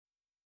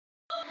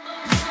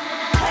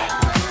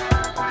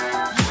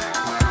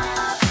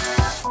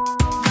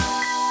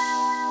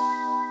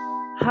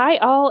Hi,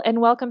 all,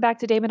 and welcome back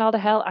to Damn It All to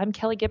Hell. I'm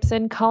Kelly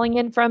Gibson, calling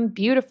in from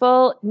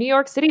beautiful New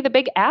York City, the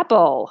Big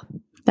Apple.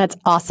 That's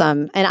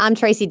awesome. And I'm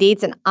Tracy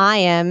Dietz, and I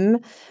am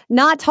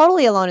not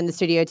totally alone in the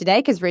studio today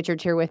because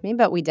Richard's here with me,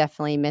 but we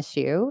definitely miss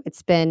you.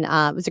 It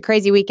was a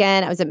crazy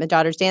weekend. I was at my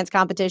daughter's dance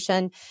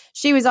competition.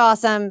 She was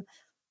awesome.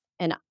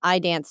 And I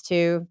danced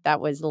too.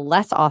 That was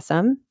less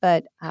awesome,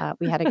 but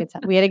we had a good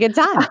time. We had a good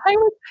time.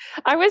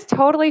 I was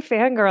totally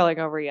fangirling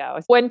over you.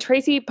 When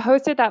Tracy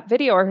posted that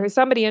video, or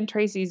somebody in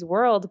Tracy's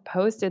world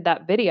posted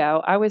that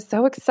video, I was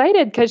so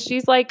excited because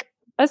she's like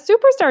a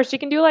superstar. She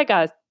can do like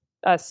a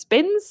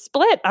spin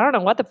split. I don't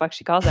know what the fuck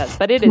she calls that,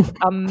 but it is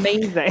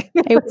amazing.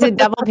 It was a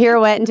double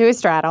pirouette into a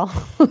straddle.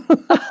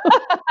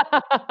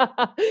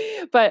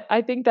 But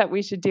I think that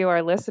we should do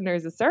our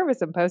listeners a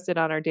service and post it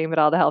on our Damn It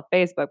All to Hell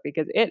Facebook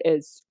because it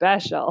is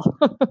special.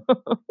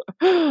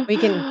 We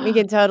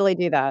can totally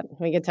do that.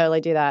 We can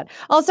totally do that.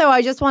 Also,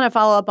 I just want to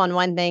follow up on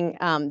one thing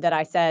that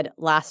I said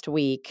last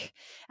week.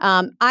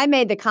 I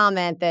made the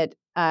comment that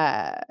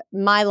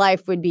my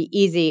life would be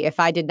easy if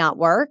I did not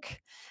work.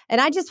 And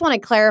I just want to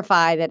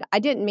clarify that I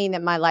didn't mean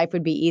that my life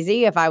would be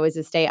easy if I was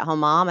a stay-at-home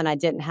mom and I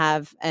didn't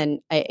have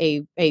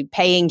a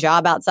paying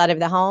job outside of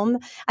the home.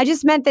 I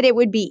just meant that it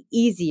would be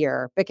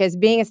easier because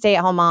being a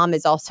stay-at-home mom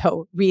is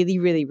also really,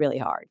 really, really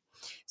hard.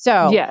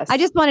 So yes. I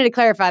just wanted to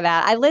clarify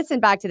that. I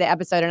listened back to the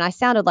episode and I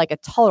sounded like a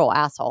total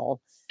asshole.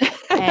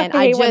 And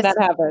I just, that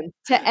happened.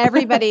 To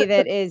everybody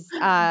that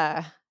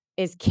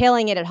is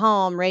killing it at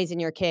home, raising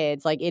your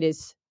kids, like it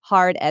is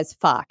hard as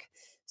fuck.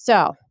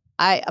 So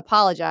I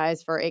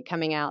apologize for it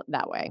coming out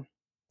that way.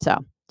 So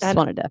just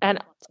wanted to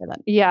say that.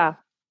 Yeah.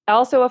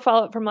 Also a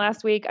follow-up from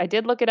last week. I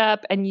did look it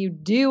up and you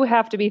do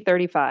have to be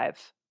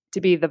 35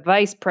 to be the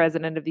vice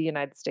president of the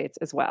United States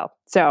as well.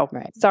 So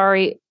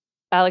Sorry,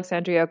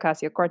 Alexandria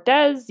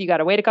Ocasio-Cortez, you got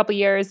to wait a couple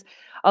years,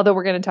 although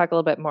we're going to talk a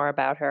little bit more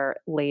about her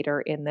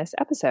later in this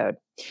episode.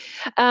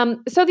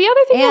 So the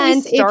other thing that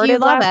we started if you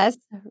love us,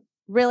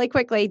 really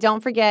quickly,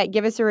 don't forget,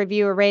 give us a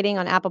review or rating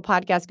on Apple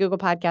Podcasts, Google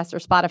Podcasts, or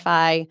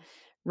Spotify.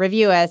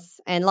 Review us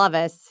and love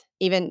us.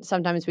 Even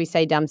sometimes we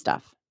say dumb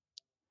stuff.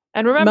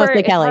 And remember,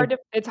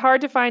 it's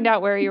hard to find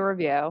out where you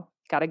review.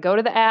 Got to go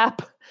to the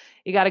app.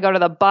 You got to go to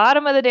the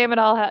bottom of the Damn It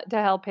All to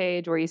Hell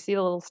page where you see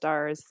the little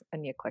stars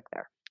and you click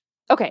there.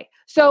 Okay,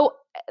 so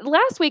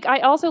last week, I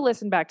also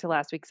listened back to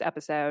last week's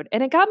episode,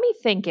 and it got me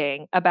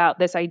thinking about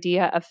this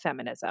idea of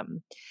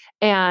feminism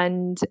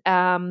and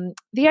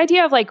the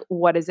idea of like,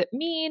 what does it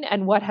mean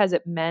and what has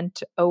it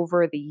meant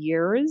over the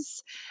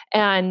years?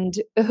 And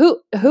who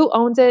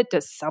owns it?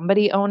 Does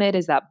somebody own it?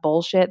 Is that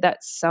bullshit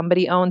that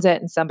somebody owns it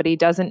and somebody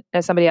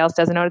else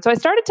doesn't own it? So I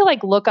started to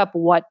like look up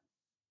what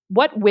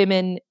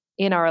women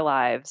in our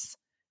lives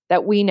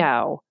that we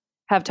know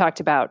have talked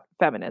about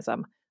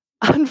feminism.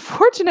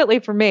 Unfortunately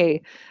for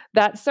me,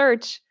 that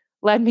search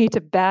led me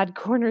to bad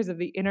corners of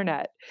the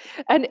internet.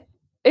 And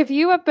if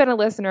you have been a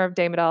listener of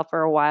Damn It All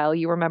for a while,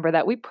 you remember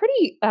that we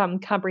pretty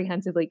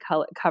comprehensively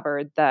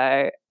covered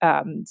the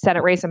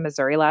Senate race in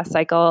Missouri last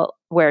cycle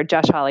where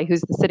Josh Hawley,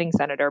 who's the sitting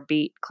senator,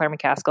 beat Claire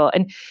McCaskill.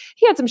 And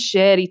he had some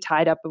shit. He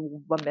tied up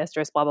a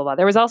mistress, blah, blah, blah.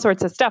 There was all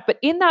sorts of stuff. But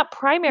in that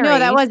primary... No,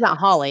 that was not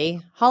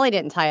Hawley. Hawley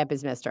didn't tie up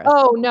his mistress.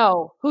 Oh,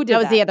 no. Who did that? That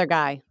was the other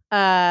guy.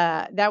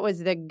 That was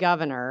the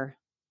governor.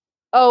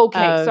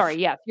 Okay, sorry.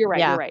 Yes, you're right.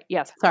 Yeah. You're right.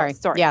 Yes, sorry.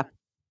 Yeah.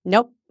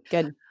 Nope.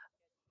 Good.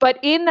 But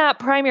in that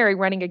primary,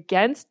 running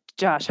against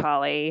Josh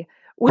Hawley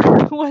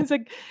was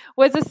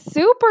a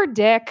super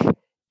dick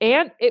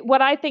and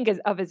what I think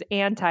is of his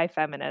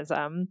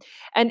anti-feminism,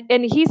 and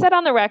he said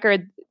on the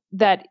record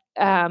that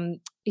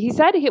he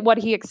said what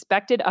he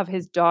expected of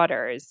his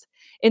daughters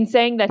in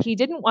saying that he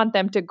didn't want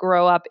them to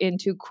grow up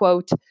into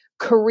quote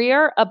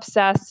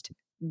career-obsessed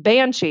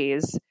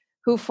banshees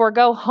who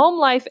forego home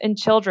life and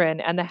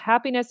children and the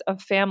happiness of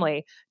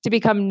family to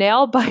become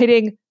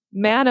nail-biting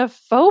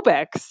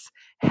manophobics,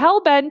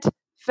 hell-bent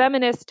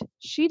feminist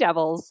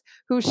she-devils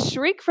who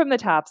shriek from the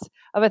tops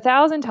of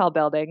 1,000 tall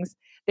buildings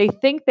they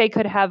think they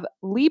could have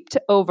leaped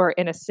over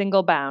in a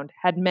single bound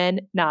had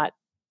men not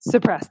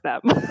suppressed them.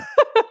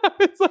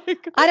 It's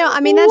like,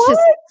 that's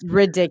just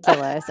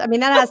ridiculous. I mean,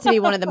 that has to be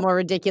one of the more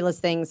ridiculous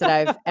things that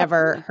I've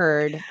ever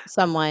heard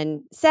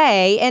someone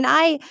say. And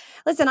I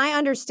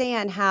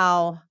understand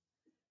how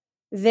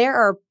there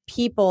are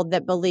people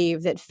that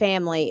believe that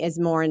family is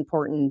more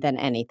important than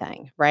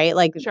anything, right?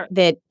 Like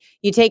that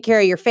you take care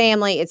of your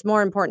family. It's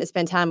more important to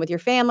spend time with your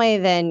family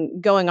than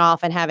going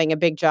off and having a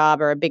big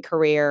job or a big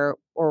career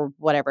or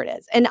whatever it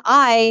is. And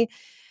I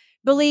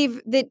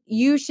believe that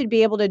you should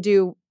be able to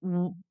do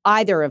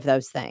either of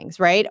those things,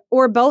 right?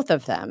 Or both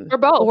of them. Or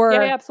both.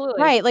 Yeah,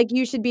 absolutely. Right. Like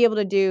you should be able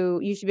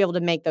to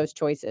make those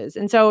choices.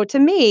 And so to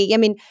me, I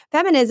mean,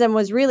 feminism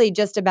was really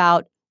just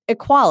about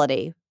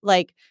equality.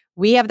 Like,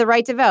 we have the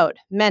right to vote.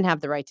 Men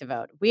have the right to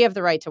vote. We have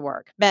the right to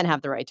work. Men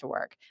have the right to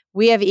work.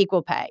 We have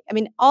equal pay. I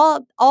mean,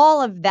 all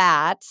of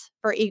that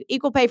for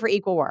equal pay for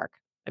equal work.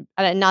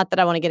 Not that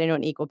I want to get into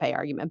an equal pay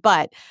argument,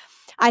 but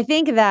I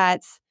think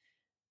that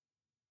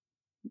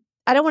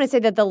I don't want to say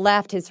that the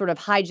left has sort of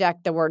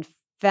hijacked the word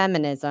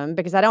feminism,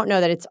 because I don't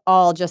know that it's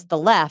all just the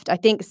left. I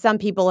think some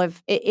people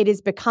it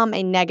has become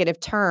a negative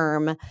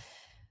term.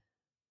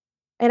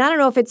 And I don't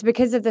know if it's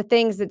because of the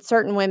things that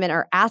certain women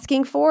are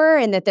asking for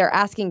and that they're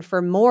asking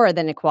for more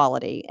than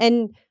equality.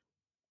 And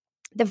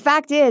the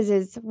fact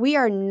is we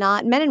are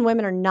not, men and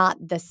women are not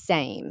the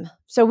same.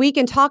 So we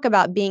can talk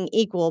about being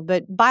equal,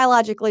 but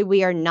biologically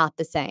we are not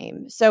the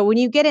same. So when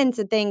you get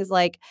into things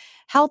like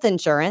health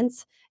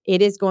insurance,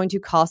 it is going to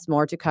cost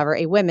more to cover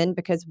a woman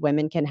because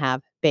women can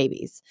have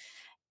babies.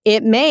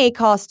 It may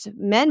cost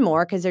men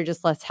more because they're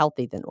just less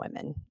healthy than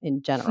women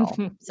in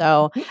general.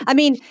 So, I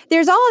mean,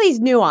 there's all these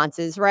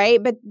nuances,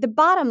 right? But the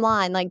bottom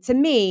line, like to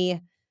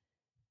me,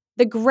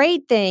 the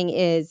great thing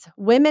is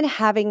women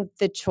having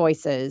the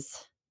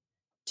choices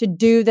to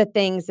do the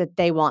things that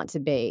they want to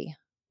be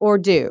or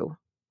do,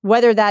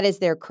 whether that is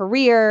their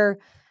career.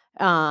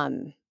 I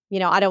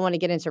don't want to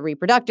get into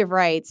reproductive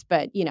rights,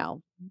 but,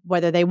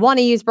 whether they want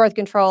to use birth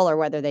control or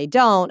whether they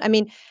don't. I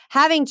mean,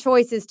 having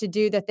choices to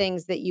do the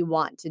things that you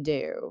want to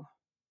do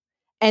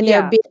and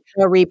there being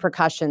no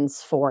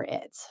repercussions for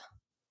it.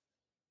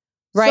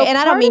 Right. So and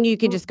I don't mean you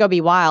can just go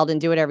be wild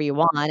and do whatever you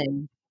want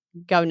and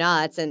go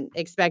nuts and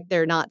expect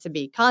there not to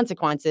be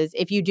consequences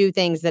if you do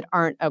things that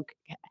aren't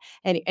okay.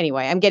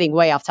 Anyway, I'm getting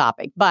way off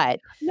topic, but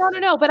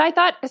no. But I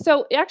thought,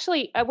 so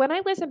actually, when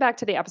I listened back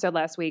to the episode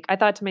last week, I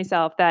thought to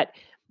myself that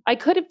I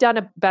could have done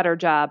a better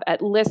job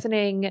at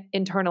listening,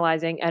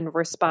 internalizing, and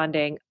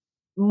responding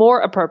more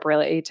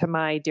appropriately to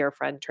my dear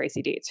friend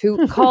Tracy Dietz,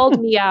 who called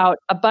me out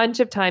a bunch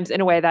of times in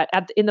a way that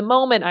in the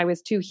moment I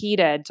was too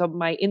heated. So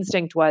my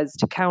instinct was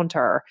to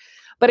counter,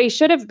 but I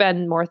should have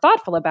been more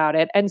thoughtful about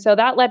it. And so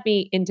that led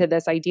me into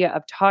this idea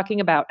of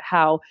talking about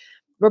how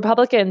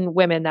Republican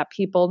women that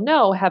people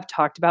know have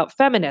talked about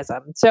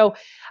feminism. So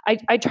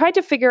I tried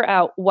to figure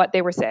out what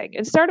they were saying.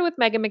 It started with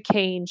Meghan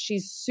McCain.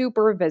 She's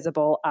super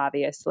visible,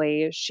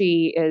 obviously.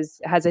 She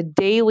has a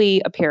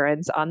daily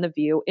appearance on The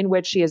View in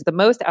which she is the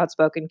most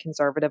outspoken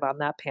conservative on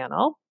that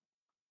panel.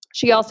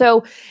 She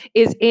also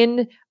is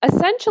in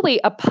essentially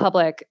a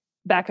public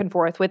back and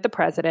forth with the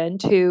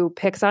president who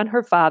picks on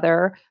her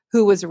father,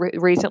 who was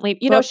recently,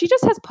 she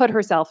just has put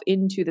herself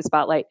into the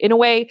spotlight in a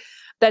way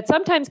that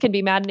sometimes can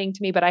be maddening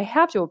to me, but I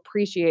have to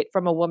appreciate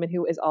from a woman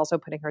who is also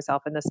putting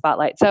herself in the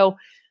spotlight. So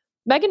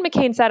Meghan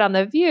McCain said on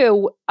The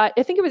View, I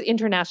think it was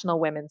International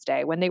Women's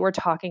Day, when they were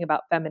talking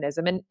about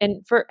feminism.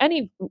 And for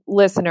any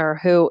listener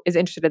who is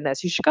interested in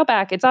this, you should go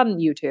back. It's on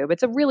YouTube.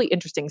 It's a really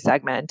interesting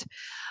segment.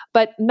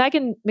 But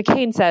Meghan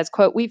McCain says,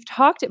 quote, "We've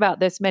talked about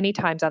this many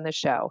times on this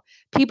show.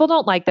 People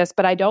don't like this,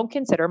 but I don't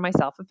consider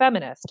myself a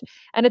feminist.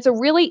 And it's a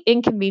really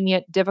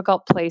inconvenient,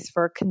 difficult place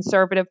for a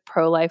conservative,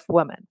 pro-life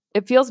woman.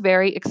 It feels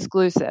very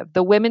exclusive.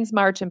 The Women's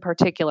March in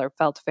particular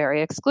felt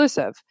very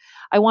exclusive.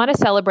 I want to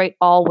celebrate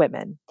all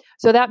women.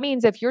 So that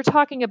means if you're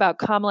talking about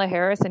Kamala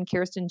Harris and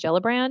Kirsten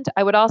Gillibrand,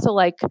 I would also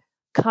like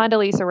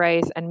Condoleezza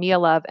Rice and Mia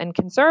Love and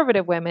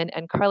conservative women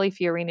and Carly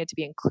Fiorina to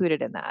be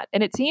included in that.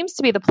 And it seems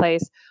to be the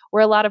place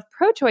where a lot of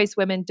pro-choice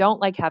women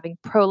don't like having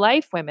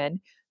pro-life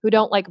women who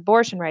don't like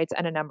abortion rights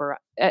and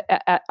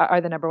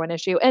are the number one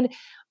issue." And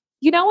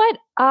you know what?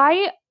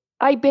 I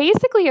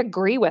basically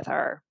agree with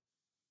her.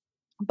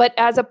 But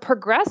as a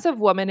progressive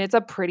woman, it's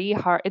a pretty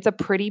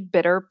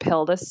bitter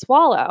pill to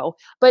swallow.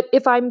 But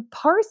if I'm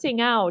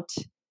parsing out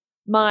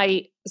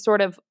my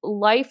sort of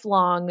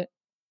lifelong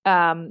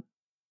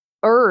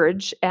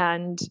urge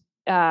and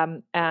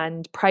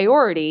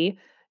priority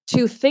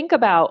to think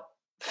about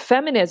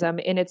feminism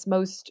in its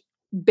most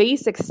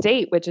basic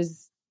state, which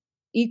is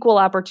equal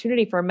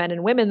opportunity for men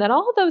and women, then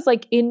all of those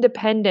like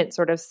independent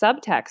sort of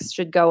subtexts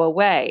should go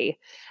away.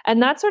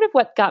 And that's sort of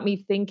what got me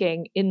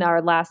thinking in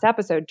our last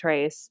episode,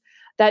 Trace,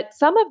 that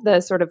some of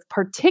the sort of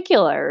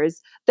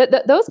particulars,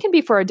 that those can be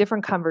for a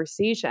different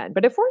conversation.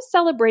 But if we're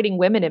celebrating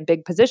women in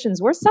big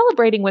positions, we're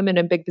celebrating women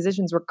in big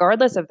positions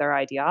regardless of their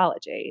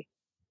ideology.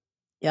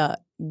 Yeah.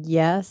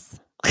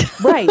 Yes.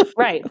 Right.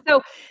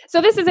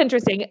 So this is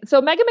interesting.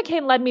 So Meghan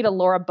McCain led me to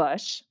Laura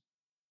Bush.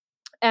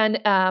 And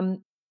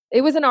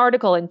it was an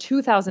article in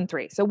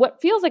 2003. So what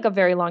feels like a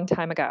very long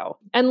time ago.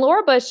 And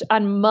Laura Bush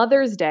on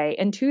Mother's Day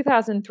in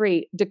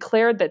 2003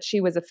 declared that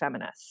she was a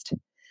feminist.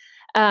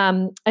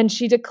 And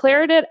she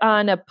declared it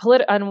on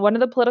on one of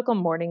the political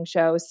morning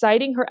shows,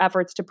 citing her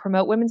efforts to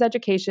promote women's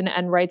education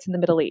and rights in the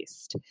Middle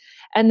East.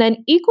 And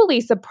then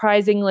equally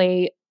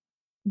surprisingly,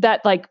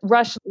 that like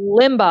Rush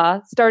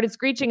Limbaugh started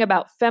screeching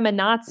about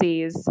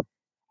feminazis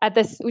at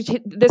this,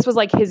 this was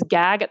like his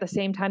gag at the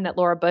same time that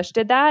Laura Bush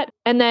did that.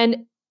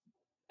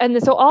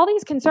 So all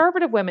these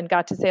conservative women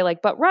got to say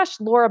like, but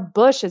Laura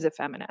Bush is a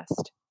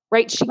feminist,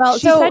 right? She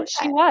said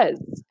she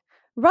was.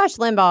 Rush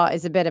Limbaugh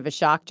is a bit of a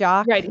shock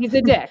jock. Right. He's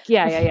a dick.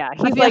 Yeah.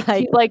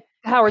 He's like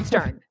Howard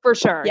Stern for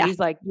sure. Yeah. He's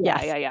like,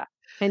 yeah.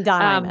 And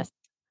Don Imus.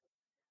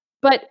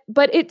 But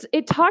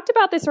it talked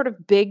about this sort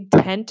of big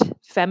tent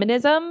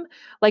feminism,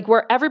 like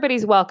where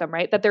everybody's welcome,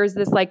 right? That there's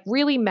this like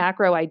really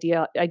macro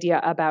idea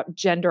about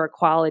gender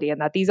equality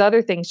and that these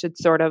other things should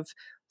sort of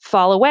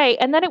fall away.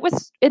 And then it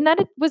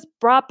was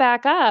brought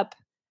back up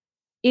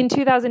in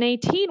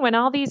 2018, when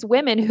all these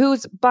women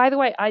whose, by the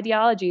way,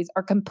 ideologies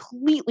are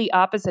completely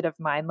opposite of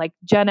mine, like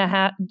Gina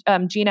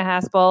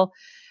Haspel,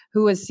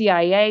 who was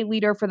CIA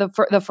leader for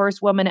the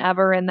first woman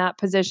ever in that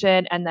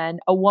position, and then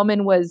a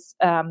woman was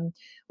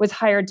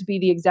hired to be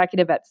the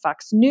executive at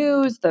Fox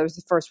News. There was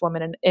the first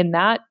woman in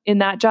that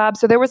job.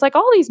 So there was like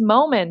all these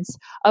moments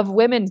of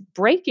women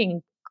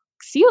breaking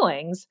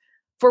ceilings,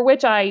 for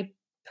which I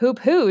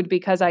poo-pooed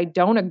because I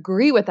don't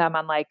agree with them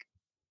on like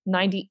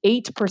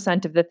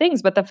 98% of the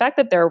things. But the fact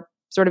that they're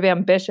sort of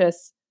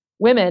ambitious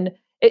women,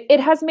 it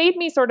has made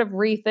me sort of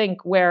rethink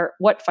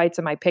what fights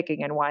am I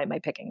picking and why am I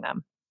picking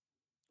them?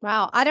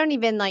 Wow, I don't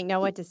even know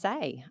what to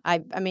say. I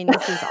mean,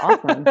 this is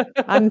awesome.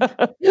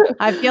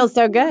 I feel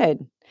so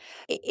good.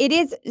 It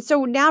is.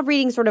 So now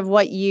reading sort of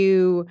what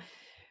you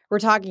were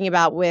talking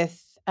about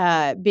with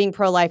being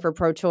pro-life or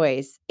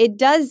pro-choice, it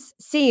does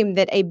seem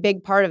that a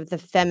big part of the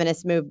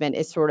feminist movement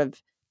is sort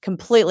of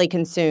completely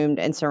consumed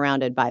and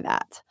surrounded by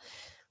that.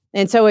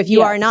 And so if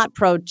you are not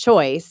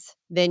pro-choice,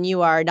 then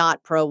you are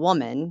not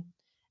pro-woman.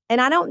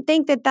 And I don't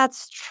think that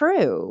that's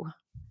true.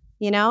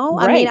 Right.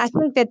 I mean, I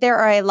think that there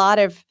are a lot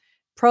of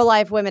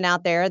pro-life women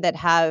out there that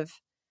have,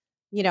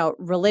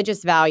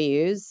 religious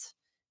values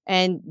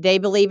and they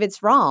believe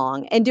it's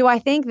wrong. And do I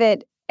think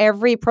that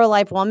every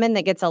pro-life woman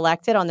that gets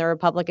elected on the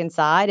Republican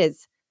side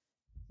is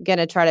going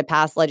to try to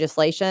pass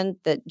legislation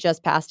that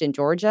just passed in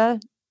Georgia?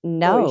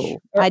 No,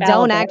 I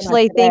don't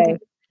actually think.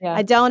 Yeah.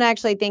 I don't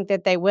actually think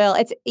that they will.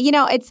 I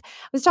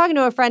was talking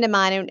to a friend of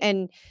mine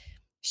and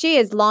she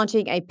is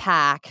launching a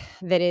PAC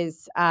that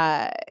is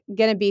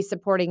going to be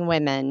supporting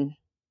women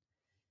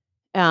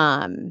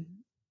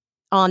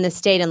on the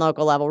state and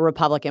local level,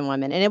 Republican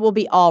women. And it will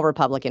be all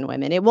Republican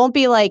women. It won't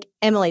be like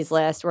Emily's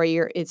List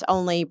where it's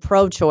only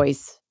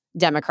pro-choice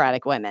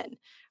Democratic women,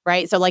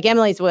 right? So like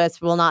Emily's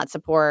List will not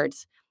support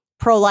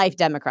pro-life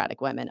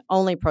Democratic women,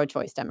 only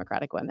pro-choice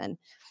Democratic women.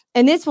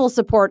 And this will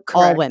support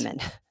all women.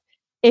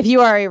 If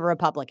you are a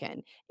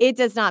Republican, it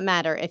does not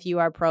matter if you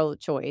are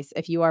pro-choice,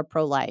 if you are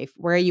pro-life,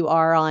 where you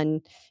are on,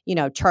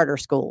 charter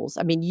schools.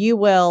 I mean, you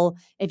will,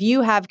 if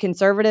you have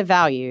conservative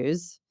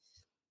values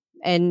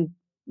and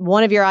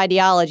one of your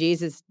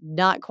ideologies is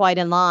not quite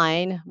in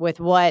line with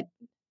what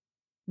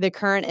the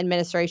current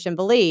administration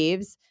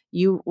believes,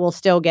 you will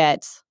still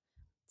get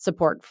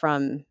support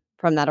from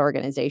that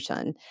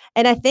organization.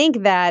 And I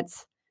think that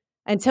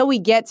until we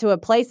get to a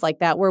place like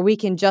that where we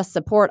can just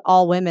support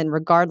all women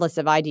regardless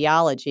of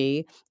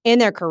ideology in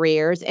their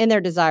careers, in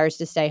their desires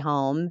to stay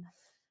home,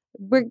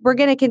 we're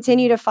going to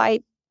continue to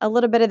fight a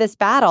little bit of this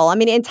battle. I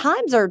mean, and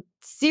times are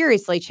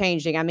seriously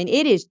changing. I mean,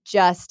 it is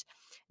just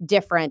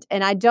different.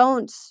 And I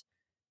don't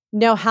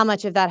know how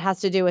much of that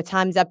has to do with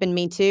Time's Up and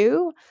Me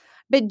Too,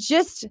 but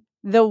just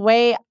the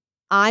way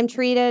I'm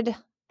treated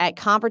at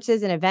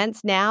conferences and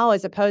events now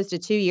as opposed to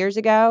 2 years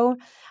ago.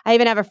 I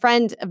even have a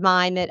friend of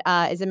mine that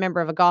is a member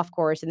of a golf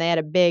course, and they had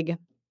a big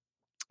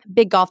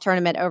golf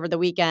tournament over the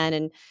weekend,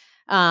 and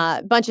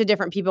a bunch of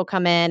different people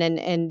come in,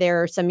 and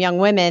there are some young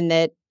women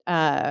that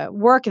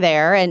work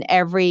there, and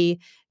every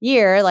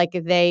year, like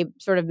they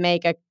sort of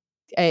make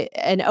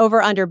an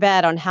over-under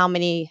bet on how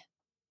many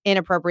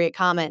inappropriate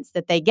comments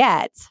that they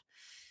get.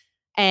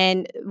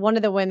 And one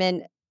of the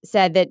women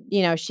said that,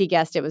 she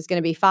guessed it was going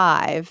to be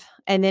 5.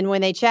 And then when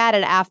they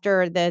chatted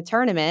after the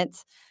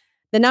tournament,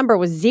 the number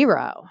was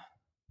 0.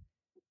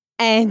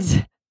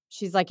 And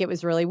she's like, it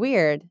was really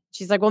weird.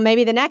 She's like, well,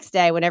 maybe the next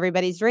day when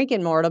everybody's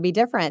drinking more, it'll be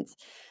different.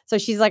 So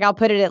she's like, I'll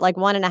put it at like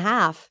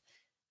 1.5.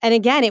 And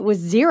again, it was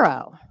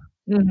 0.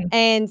 Mm-hmm.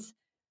 And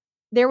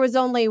there was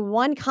only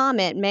one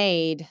comment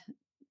made.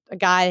 A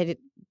guy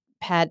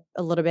had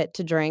a little bit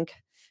to drink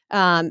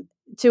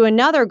to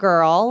another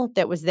girl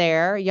that was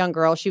there, a young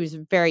girl. She was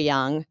very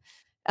young.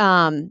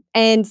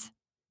 And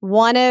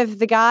one of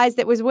the guys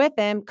that was with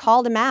him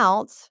called him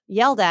out,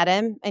 yelled at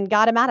him, and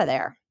got him out of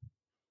there.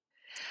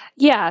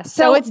 Yeah.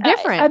 So it's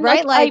different,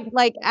 right?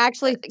 Like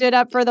actually stood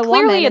up for the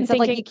woman and said,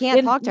 like, you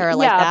can't talk to her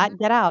like that.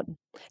 Get out.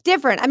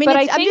 Different. I mean,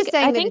 I'm just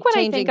saying that it's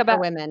changing for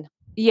women.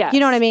 Yeah. You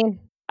know what I mean?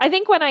 I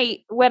think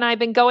when I've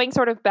been going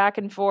sort of back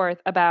and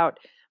forth about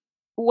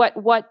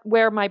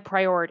where my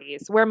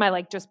priorities, where my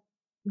like just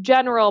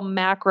general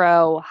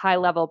macro high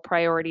level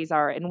priorities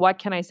are, and what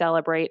can I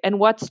celebrate, and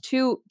what's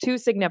too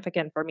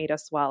significant for me to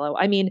swallow.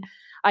 I mean,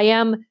 I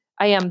am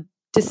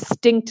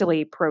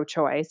distinctly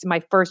pro-choice.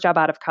 My first job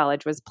out of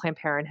college was Planned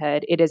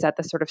Parenthood. It is at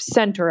the sort of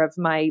center of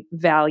my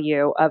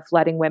value of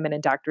letting women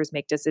and doctors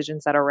make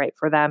decisions that are right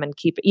for them, and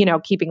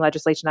keeping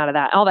legislation out of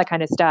that, all that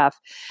kind of stuff.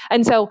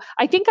 And so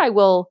I think I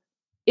will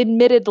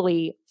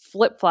admittedly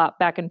flip-flop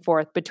back and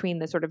forth between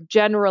the sort of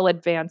general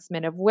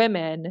advancement of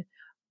women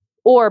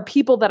or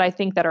people that I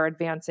think that are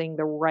advancing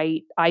the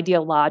right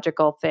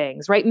ideological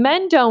things, right?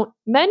 Men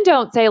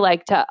don't say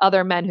like to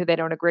other men who they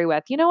don't agree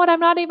with, you know what, I'm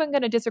not even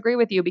going to disagree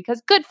with you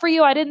because good for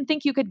you. I didn't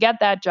think you could get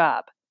that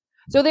job.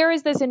 So there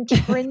is this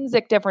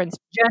intrinsic difference,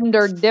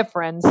 gender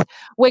difference.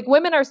 Like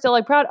women are still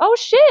like proud. Oh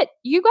shit,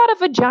 you got a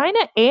vagina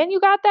and you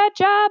got that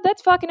job.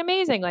 That's fucking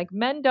amazing. Like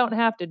men don't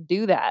have to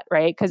do that,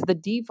 right? Because the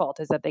default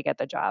is that they get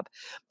the job.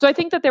 So I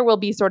think that there will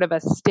be sort of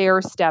a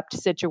stair-stepped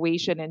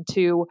situation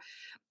into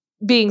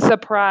being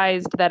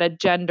surprised that a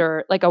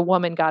gender, like a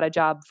woman got a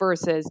job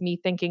versus me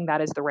thinking that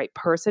is the right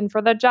person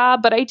for the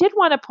job. But I did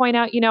want to point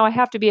out, I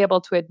have to be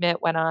able to admit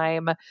when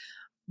I'm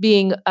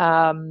being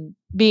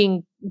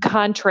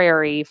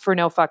contrary for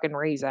no fucking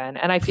reason.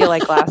 And I feel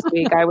like last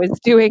week I was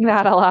doing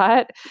that a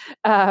lot.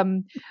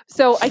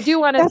 So I do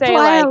want to say,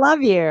 why I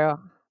love you.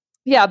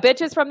 Yeah,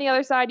 bitches from the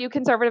other side, you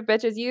conservative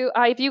bitches,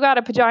 if you got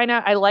a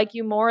vagina, I like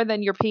you more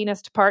than your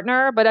penised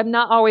partner, but I'm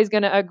not always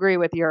going to agree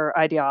with your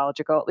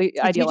ideological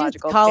Did you just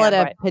call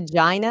standpoint. It a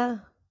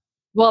vagina?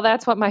 Well,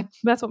 that's what my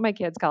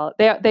kids call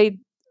it. They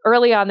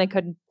early on they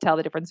couldn't tell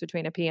the difference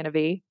between a P and a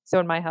V. So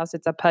in my house,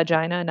 it's a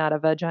pagina, not a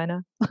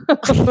vagina.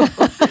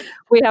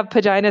 We have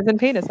vaginas and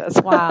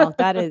penises. Wow,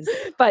 that is.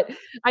 But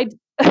I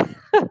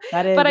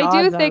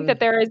do think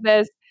that there is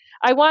this.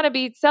 I want to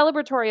be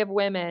celebratory of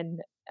women.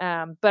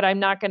 But I'm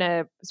not going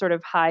to sort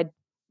of hide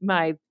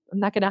my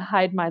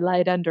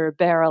light under a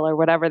barrel or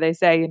whatever they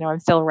say. I'm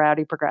still a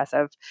rowdy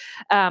progressive.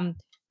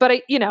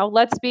 But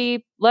let's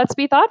be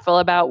thoughtful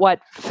about what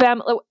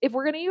if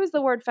we're going to use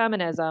the word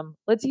feminism,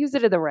 let's use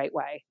it in the right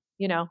way.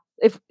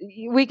 If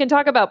we can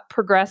talk about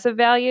progressive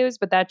values,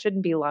 but that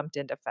shouldn't be lumped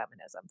into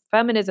feminism.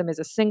 Feminism is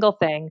a single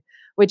thing,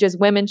 which is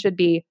women should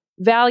be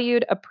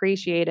valued,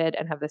 appreciated,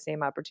 and have the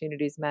same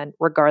opportunities men,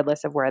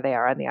 regardless of where they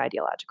are on the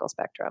ideological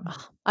spectrum.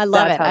 I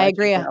love it. I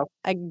agree. I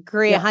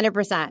agree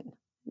 100%.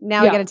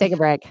 Now we got to take a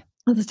break.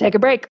 Let's take a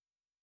break.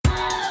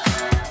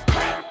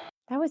 That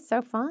was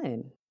so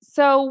fun.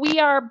 So we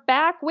are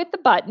back with the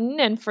button.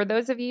 And for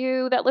those of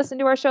you that listen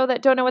to our show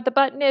that don't know what the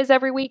button is,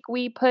 every week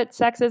we put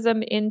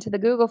sexism into the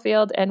Google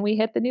field and we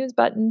hit the news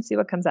button, see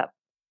what comes up.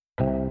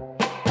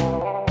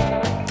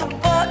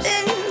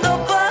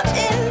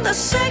 The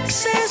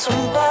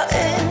sexism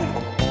button.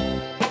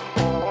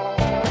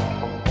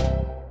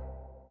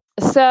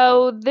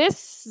 So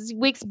this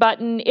week's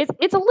button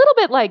it's a little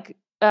bit like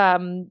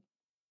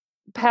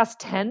past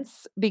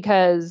tense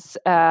because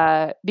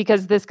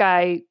this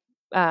guy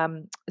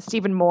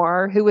Stephen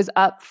Moore, who was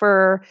up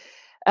for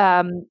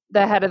the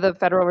head of the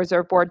Federal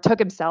Reserve Board, took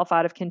himself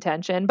out of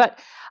contention. But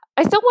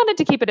I still wanted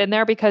to keep it in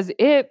there because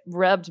it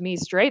rubbed me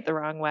straight the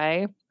wrong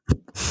way.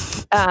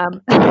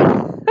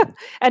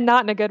 And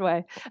not in a good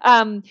way.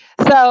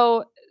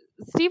 So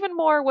Stephen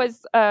Moore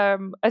was a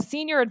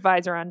senior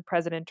advisor on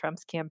President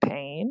Trump's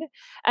campaign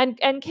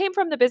and came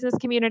from the business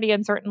community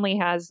and certainly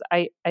has,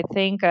 I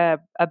think, a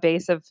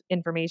base of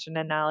information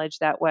and knowledge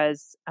that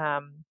was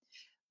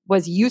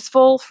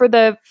useful for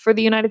the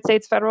United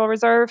States Federal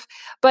Reserve.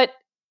 But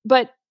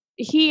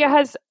he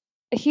has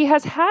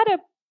had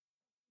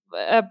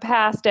a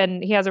past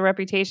and he has a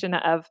reputation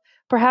of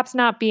perhaps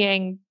not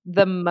being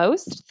the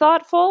most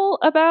thoughtful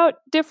about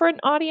different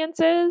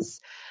audiences.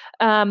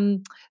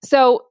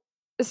 So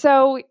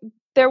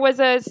there was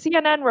a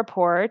CNN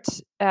report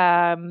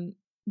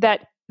that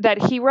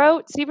he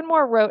wrote. Stephen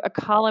Moore wrote a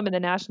column in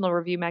the National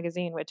Review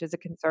magazine, which is a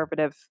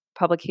conservative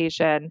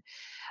publication,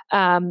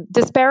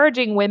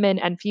 disparaging women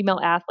and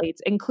female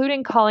athletes,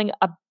 including calling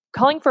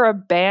for a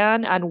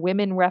ban on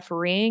women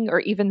refereeing or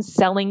even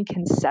selling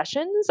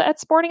concessions at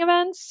sporting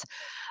events,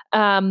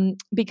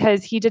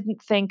 because he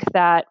didn't think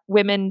that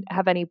women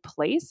have any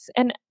place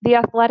in the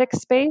athletic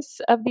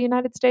space of the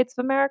United States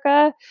of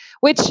America,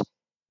 which,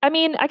 I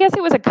mean, I guess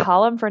it was a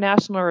column for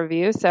National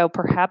Review, so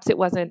perhaps it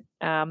wasn't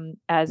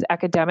as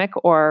academic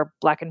or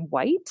black and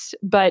white.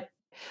 But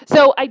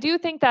so I do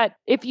think that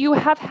if you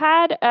have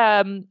had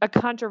a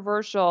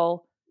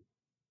controversial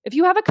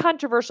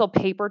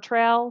paper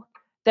trail,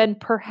 then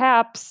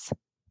perhaps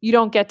you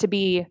don't get to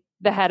be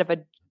the head of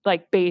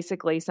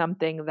basically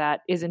something that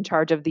is in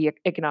charge of the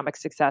economic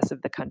success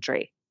of the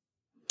country.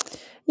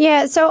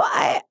 Yeah. So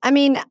I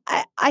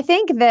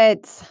think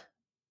that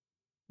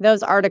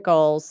those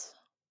articles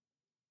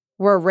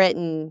were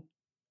written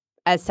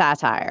as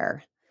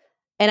satire.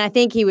 And I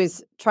think he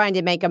was trying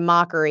to make a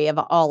mockery of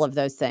all of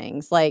those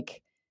things.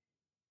 Like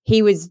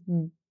he was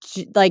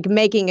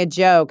making a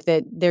joke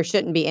that there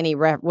shouldn't be any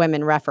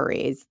women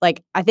referees.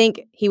 Like, I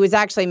think he was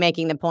actually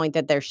making the point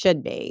that there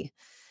should be.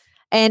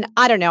 And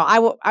I don't know.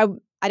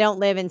 I don't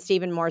live in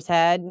Stephen Moore's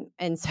head,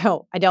 and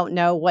so I don't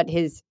know what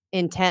his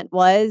intent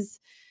was.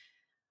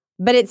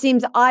 But it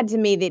seems odd to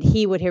me that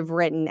he would have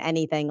written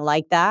anything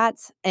like that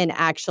and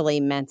actually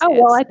meant it. Oh,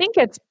 well, I think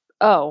it's...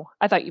 Oh,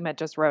 I thought you meant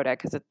just wrote it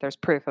because there's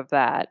proof of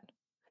that.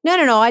 No.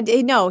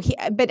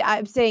 But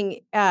I'm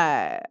saying...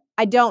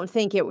 I don't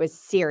think it was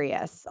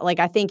serious. Like,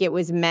 I think it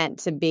was meant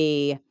to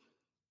be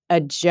a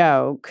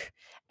joke.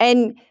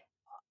 And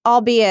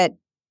albeit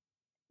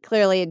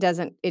clearly it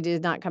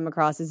did not come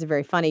across as a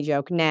very funny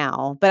joke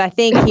now, but I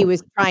think he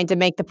was trying to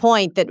make the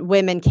point that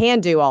women can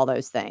do all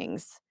those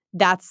things.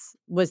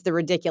 Was the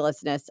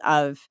ridiculousness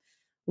of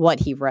what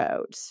he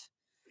wrote.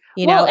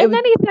 Then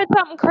he said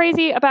something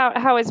crazy about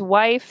how his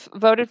wife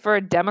voted for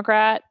a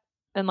Democrat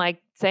and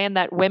like saying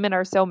that women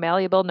are so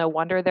malleable, no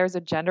wonder there's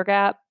a gender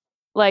gap.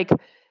 Like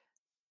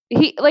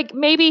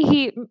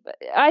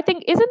I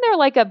think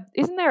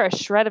isn't there a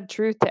shred of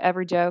truth to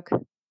every joke?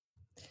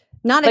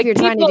 Not if you're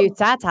trying to do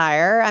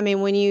satire. I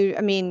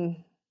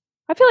mean,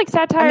 I feel like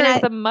satire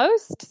is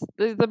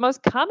the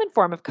most common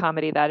form of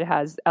comedy that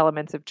has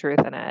elements of truth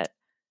in it. I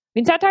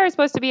mean, satire is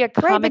supposed to be a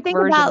comic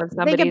version of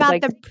somebody's. Think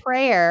about the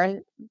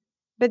prayer.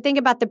 But think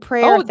about the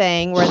prayer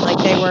thing where like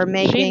they were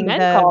making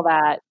call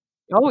that.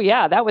 Oh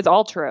yeah, that was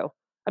all true.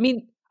 I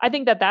mean, I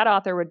think that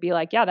author would be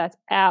like, yeah, that's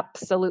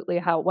absolutely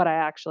what I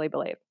actually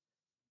believe.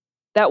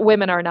 That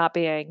women are not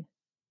being.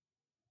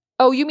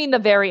 Oh, you mean the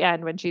very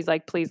end when she's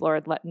like, please,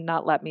 Lord,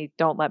 don't let me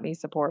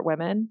support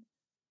women.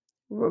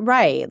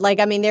 Right. Like,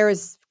 I mean, there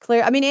was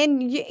clear. I mean,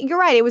 and you're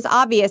right. It was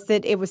obvious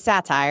that it was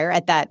satire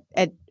at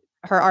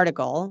her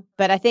article.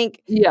 But I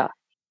think,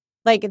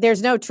 like,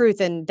 there's no truth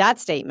in that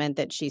statement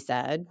that she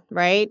said.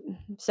 Right.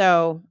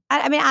 So,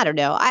 I mean, I don't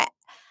know.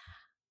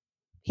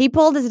 He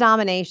pulled his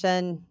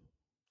nomination.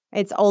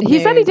 It's old news.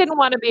 He said he didn't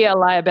want to be a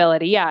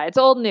liability. Yeah, it's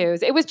old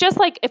news. It was just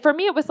like, for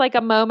me, it was like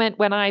a moment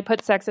when I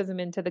put sexism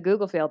into the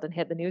Google field and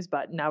hit the news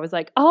button. I was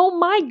like, oh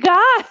my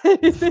God,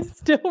 is this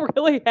still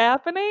really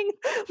happening?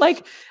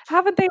 Like,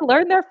 haven't they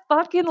learned their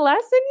fucking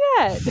lesson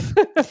yet?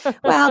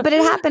 Well, but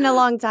it happened a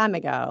long time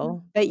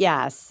ago. But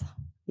yes.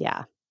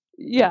 Yeah.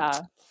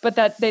 Yeah. But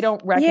that they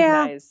don't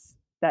recognize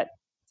that,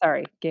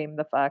 sorry, game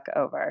the fuck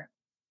over.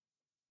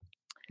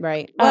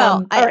 Right.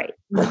 Well, all right.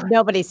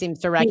 Nobody seems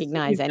to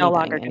recognize anything no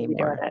longer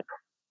anymore.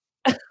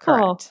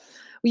 Correct.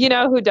 You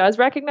know who does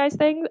recognize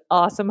things?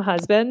 Awesome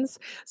husbands.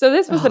 So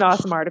this was an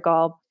awesome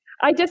article.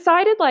 I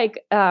decided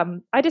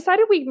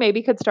we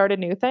maybe could start a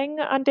new thing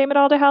on Damn It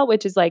All to Hell,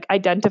 which is like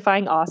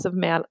identifying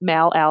awesome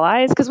male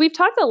allies. Because we've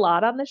talked a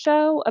lot on the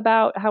show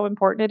about how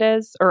important it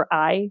is, or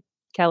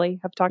Kelly,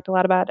 have talked a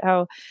lot about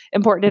how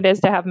important it is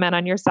to have men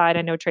on your side.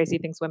 I know Tracy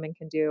thinks women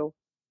can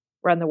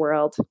run the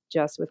world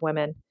just with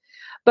women.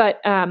 But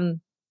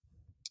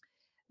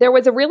there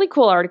was a really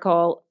cool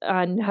article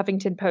on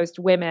Huffington Post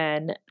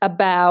Women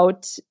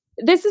about,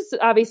 this is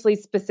obviously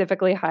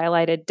specifically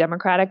highlighted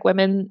Democratic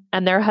women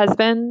and their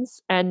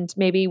husbands. And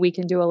maybe we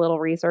can do a little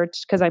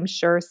research because I'm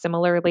sure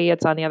similarly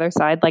it's on the other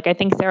side. Like I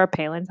think Sarah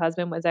Palin's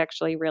husband was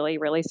actually really,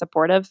 really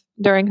supportive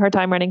during her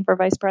time running for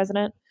vice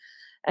president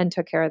and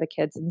took care of the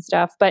kids and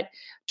stuff. But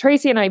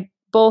Tracy and I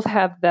both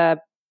have the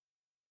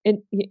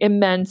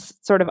immense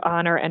sort of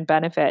honor and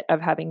benefit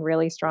of having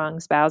really strong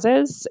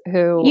spouses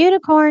who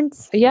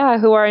unicorns,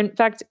 who are in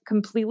fact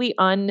completely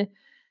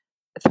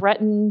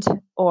unthreatened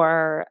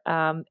or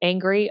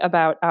angry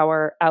about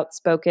our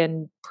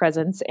outspoken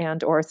presence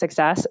and or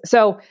success.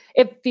 So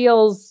it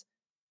feels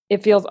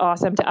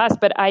awesome to us.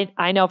 But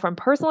I know from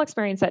personal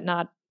experience that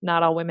not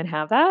all women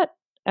have that.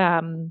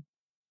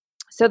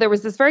 So there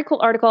was this very cool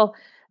article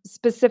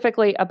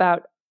specifically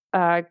about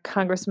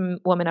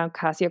Congresswoman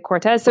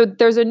Ocasio-Cortez. So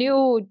there's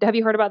have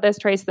you heard about this,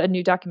 Trace, a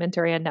new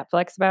documentary on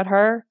Netflix about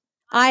her?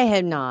 I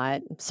have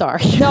not.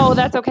 Sorry. No,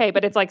 that's okay.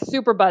 But it's like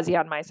super buzzy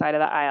on my side of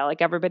the aisle.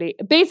 Like everybody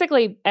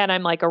basically, and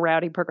I'm like a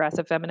rowdy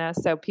progressive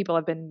feminist. So people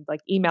have been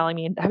like emailing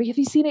me, have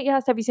you seen it?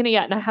 Yes. Have you seen it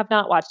yet? And I have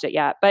not watched it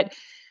yet. But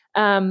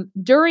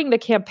during the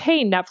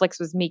campaign, Netflix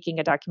was making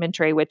a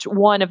documentary, which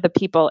one of the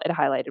people it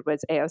highlighted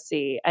was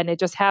AOC. And it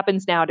just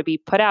happens now to be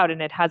put out,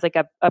 and it has like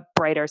a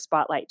brighter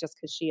spotlight just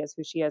because she is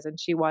who she is and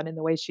she won in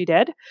the way she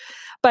did.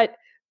 But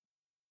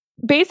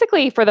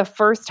basically, for the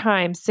first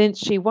time since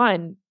she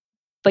won,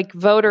 like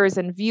voters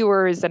and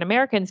viewers and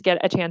Americans get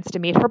a chance to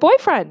meet her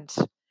boyfriend,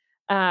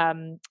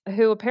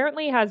 who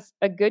apparently has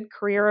a good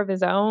career of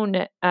his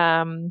own,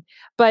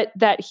 but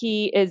that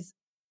he is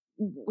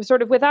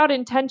sort of without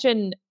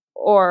intention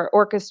or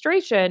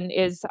orchestration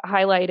is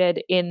highlighted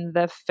in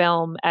the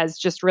film as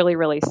just really,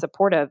 really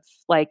supportive,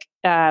 like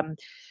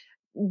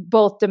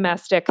both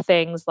domestic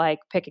things like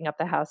picking up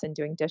the house and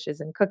doing dishes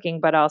and cooking,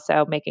 but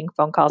also making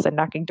phone calls and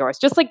knocking doors,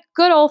 just like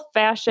good old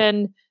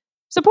fashioned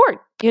support,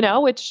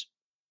 which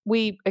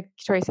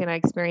Tracy and I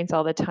experience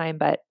all the time,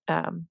 but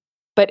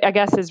I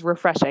guess is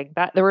refreshing.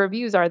 That the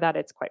reviews are that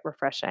it's quite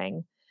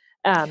refreshing.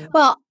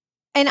 Well,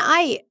 and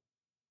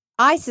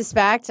I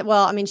suspect,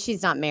 well, I mean,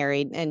 she's not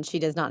married and she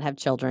does not have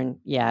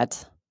children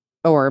yet,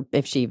 or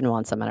if she even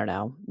wants them, I don't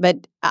know.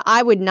 But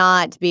I would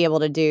not be able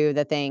to do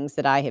the things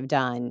that I have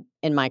done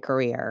in my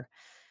career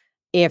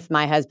if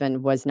my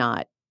husband was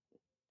not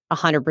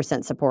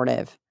 100%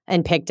 supportive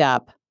and picked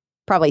up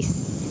probably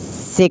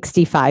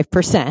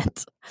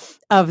 65%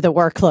 of the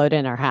workload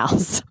in our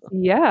house.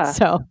 Yeah.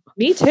 So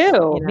me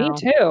too. Me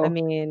too. I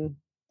mean,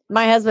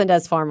 my husband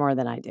does far more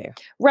than I do.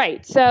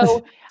 Right.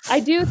 So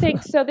I do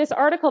think so. This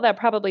article that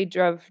probably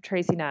drove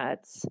Tracy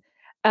nuts.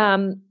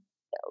 The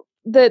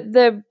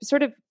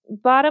sort of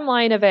bottom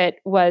line of it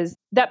was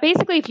that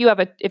basically if you have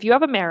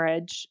a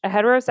marriage, a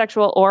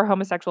heterosexual or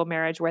homosexual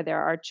marriage where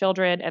there are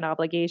children and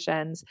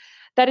obligations,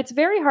 that it's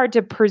very hard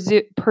to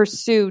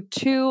pursue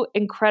two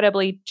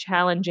incredibly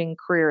challenging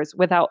careers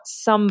without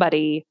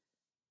somebody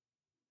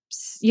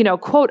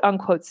quote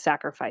unquote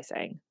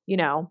sacrificing,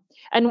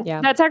 and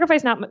that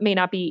sacrifice may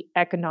not be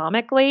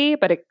economically,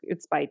 but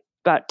it's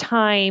about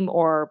time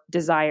or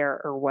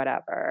desire or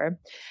whatever.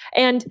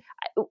 And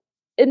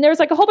there's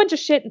like a whole bunch of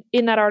shit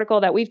in that article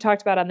that we've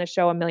talked about on the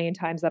show a million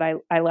times that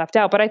I left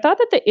out. But I thought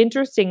that the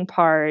interesting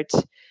part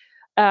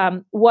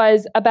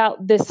was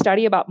about this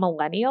study about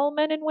millennial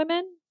men and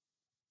women.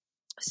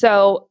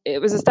 So it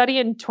was a study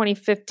in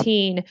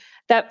 2015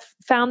 that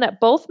found that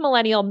both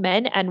millennial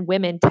men and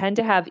women tend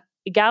to have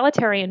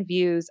egalitarian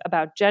views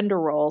about gender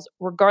roles,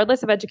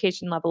 regardless of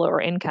education level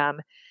or income,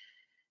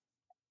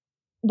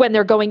 when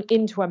they're going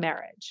into a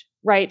marriage,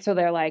 right? So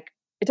they're like,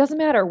 it doesn't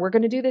matter, we're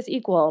going to do this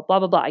equal, blah,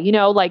 blah,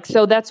 blah.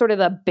 So that's sort of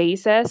the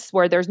basis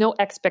where there's no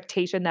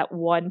expectation that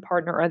one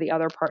partner or the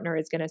other partner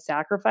is going to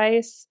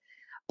sacrifice,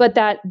 but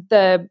that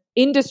the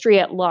industry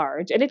at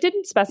large, and it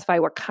didn't specify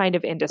what kind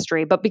of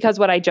industry, but because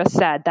what I just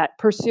said, that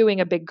pursuing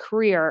a big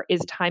career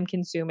is time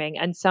consuming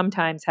and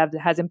sometimes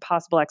has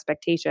impossible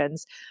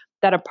expectations,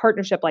 that a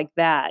partnership like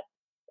that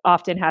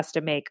often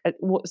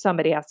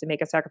somebody has to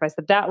make a sacrifice,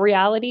 that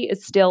reality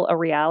is still a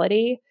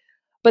reality,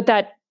 but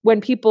that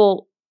when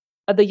people,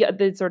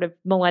 the sort of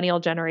millennial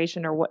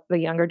generation or the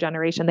younger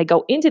generation, they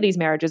go into these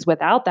marriages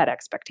without that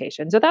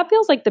expectation. So that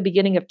feels like the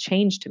beginning of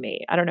change to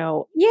me. I don't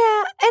know. Yeah.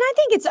 And I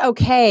think it's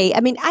okay.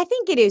 I mean, I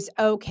think it is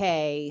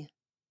okay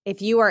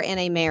if you are in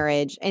a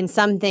marriage and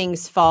some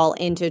things fall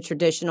into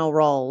traditional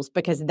roles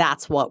because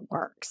that's what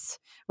works,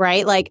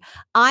 right? Like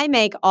I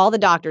make all the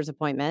doctor's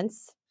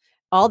appointments,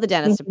 all the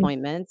dentist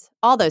appointments,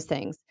 all those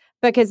things,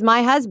 because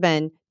my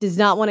husband does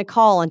not want to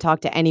call and talk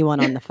to anyone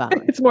on the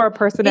phone. It's more a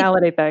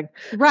personality thing.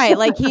 Right.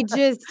 Like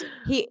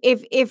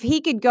if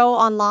he could go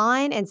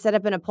online and set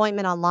up an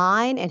appointment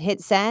online and hit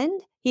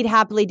send, he'd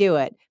happily do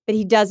it, but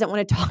he doesn't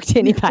want to talk to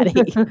anybody.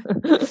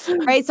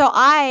 Right. So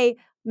I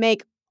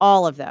make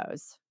all of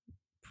those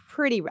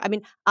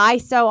I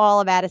sew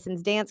all of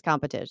Addison's dance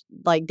competition,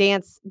 like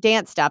dance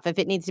stuff if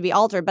it needs to be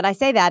altered. But I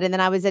say that. And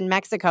then I was in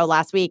Mexico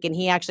last week and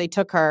he actually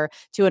took her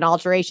to an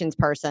alterations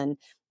person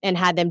and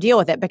had them deal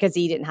with it because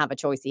he didn't have a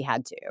choice. He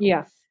had to.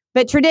 Yeah.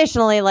 But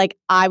traditionally, like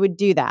I would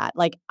do that.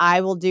 Like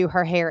I will do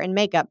her hair and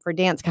makeup for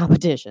dance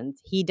competitions.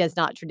 He does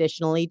not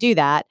traditionally do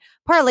that,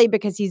 partly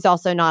because he's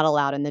also not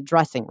allowed in the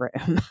dressing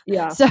room.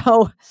 Yeah.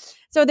 So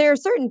there are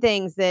certain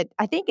things that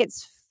I think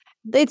it's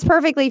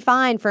perfectly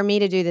fine for me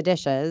to do the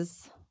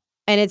dishes.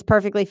 And it's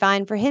perfectly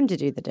fine for him to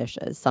do the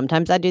dishes.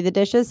 Sometimes I do the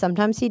dishes.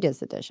 Sometimes he does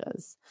the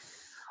dishes.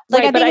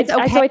 Like right, I think it's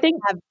okay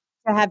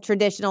to have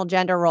traditional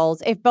gender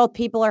roles if both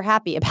people are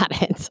happy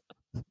about it.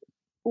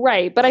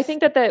 Right. But I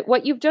think that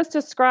what you've just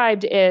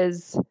described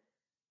is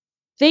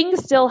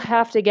things still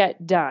have to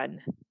get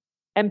done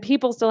and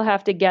people still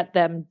have to get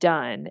them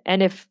done.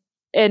 And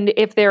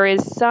if there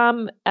is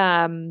some,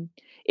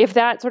 if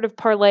that sort of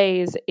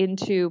parlays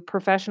into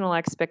professional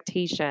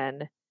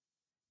expectation,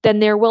 then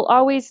there will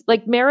always,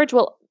 like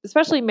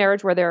especially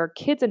marriage where there are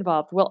kids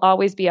involved, will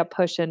always be a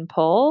push and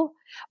pull.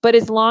 But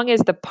as long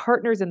as the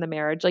partners in the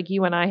marriage, like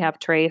you and I have,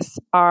 Trace,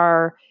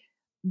 are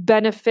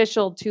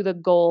beneficial to the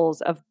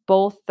goals of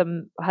both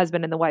the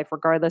husband and the wife,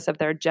 regardless of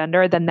their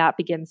gender, then that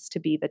begins to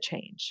be the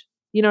change.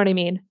 You know what I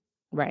mean?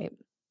 Right.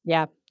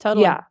 Yeah,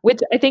 totally. Yeah,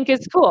 which I think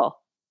is cool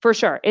for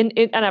sure. And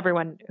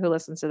everyone who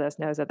listens to this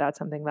knows that that's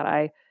something that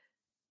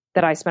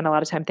I spend a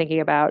lot of time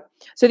thinking about.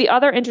 So the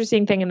other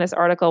interesting thing in this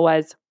article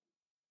was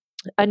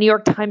a New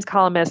York Times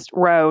columnist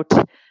wrote,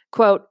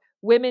 quote,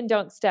 "Women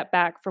don't step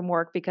back from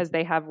work because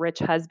they have rich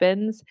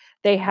husbands.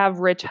 They have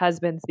rich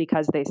husbands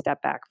because they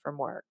step back from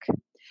work."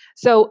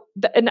 So,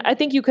 and I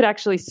think you could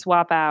actually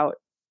swap out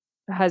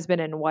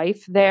husband and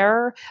wife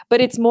there,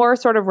 but it's more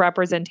sort of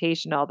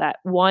representational that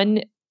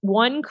one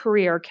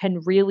career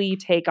can really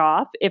take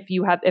off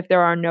if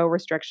there are no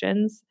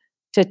restrictions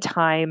to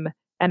time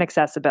and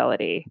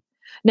accessibility.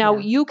 Now,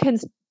 you can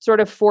sort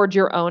of forge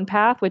your own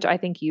path, which I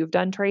think you've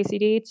done, Tracy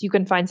Dietz. You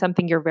can find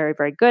something you're very,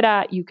 very good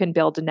at. You can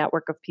build a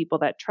network of people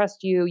that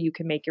trust you. You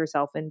can make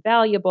yourself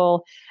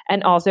invaluable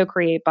and also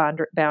create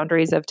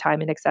boundaries of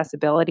time and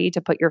accessibility to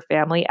put your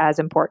family as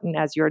important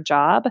as your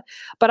job.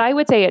 But I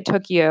would say it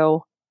took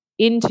you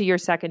into your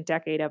second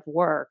decade of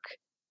work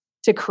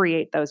to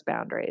create those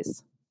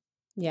boundaries.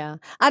 Yeah.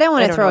 I don't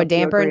want to throw a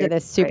damper into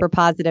this super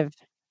positive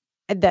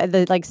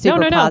the like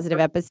super positive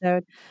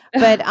episode.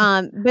 But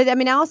I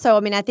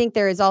think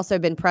there has also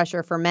been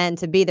pressure for men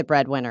to be the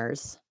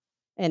breadwinners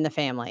in the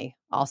family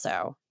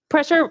also.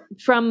 Pressure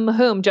from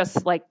whom?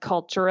 Just like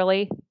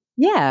culturally?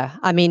 Yeah.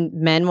 I mean,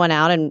 men went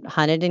out and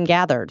hunted and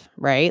gathered,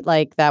 right?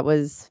 Like that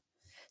was,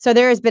 so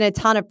there has been a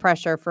ton of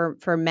pressure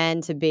for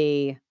men to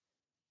be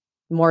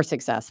more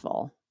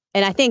successful.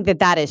 And I think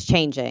that is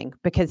changing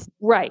because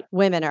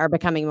women are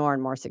becoming more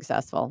and more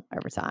successful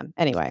over time.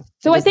 Anyway.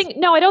 So I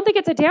don't think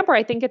it's a damper.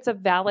 I think it's a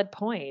valid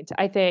point.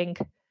 I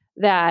think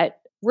that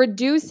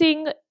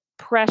reducing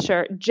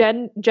pressure,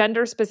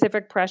 gender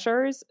specific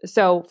pressures.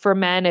 So for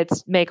men,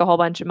 it's make a whole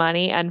bunch of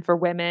money. And for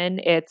women,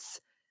 it's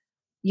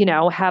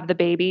have the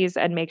babies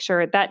and make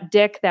sure that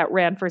Dick that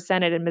ran for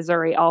Senate in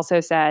Missouri also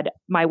said,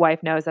 my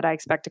wife knows that I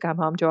expect to come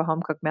home to a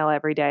home cooked meal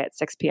every day at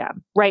 6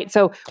 p.m. Right.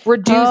 So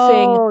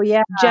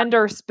reducing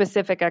gender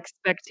specific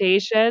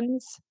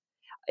expectations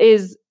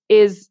is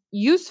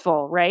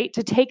useful, right?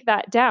 To take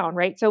that down.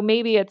 Right. So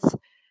maybe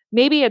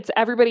it's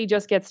everybody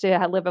just gets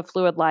to live a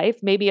fluid life.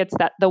 Maybe it's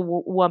that the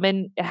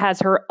woman has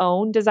her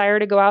own desire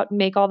to go out and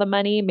make all the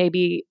money.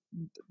 Maybe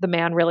the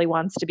man really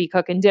wants to be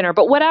cooking dinner,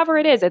 but whatever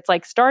it is, it's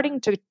like starting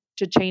to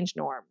change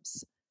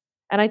norms.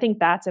 And I think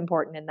that's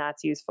important and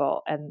that's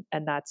useful and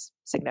that's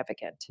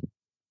significant.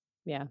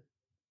 Yeah.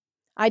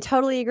 I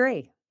totally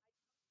agree.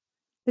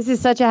 This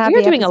is such a happy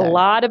You're doing episode. A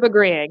lot of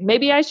agreeing.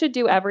 Maybe I should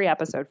do every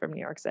episode from New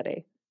York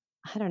City.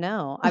 I don't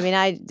know. I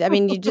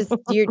mean,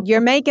 you're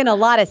making a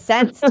lot of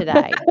sense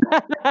today.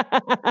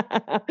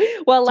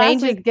 Well,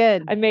 change is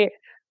good.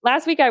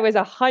 Last week I was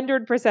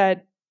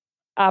 100%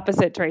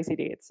 opposite Tracy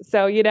Dietz.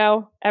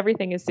 So,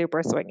 everything is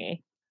super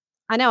swingy.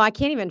 I know. I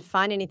can't even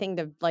find anything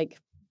to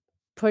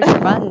push your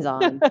buttons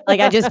on.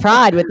 I just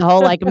tried with the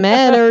whole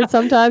men are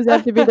sometimes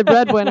have to be the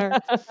breadwinner.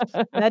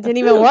 That didn't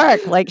even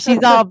work.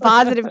 She's all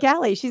positive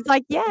Kelly. She's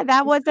like, yeah,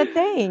 that was a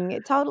thing.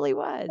 It totally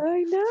was.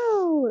 I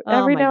know.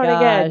 Every now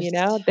and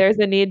again, there's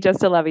a need just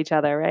to love each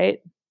other, right?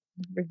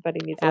 Everybody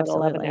needs a little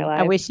love in their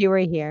lives. I wish you were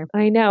here.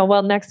 I know.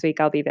 Well, next week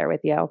I'll be there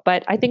with you.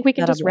 But I think we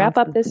can just wrap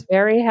up this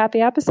very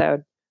happy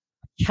episode.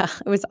 Yeah,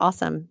 it was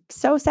awesome.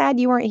 So sad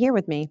you weren't here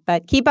with me,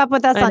 but keep up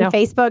with us on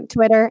Facebook,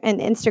 Twitter, and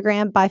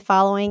Instagram by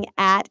following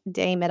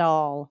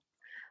 @DameItAll.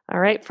 All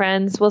right,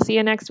 friends. We'll see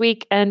you next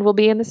week and we'll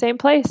be in the same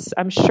place.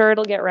 I'm sure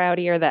it'll get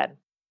rowdier then.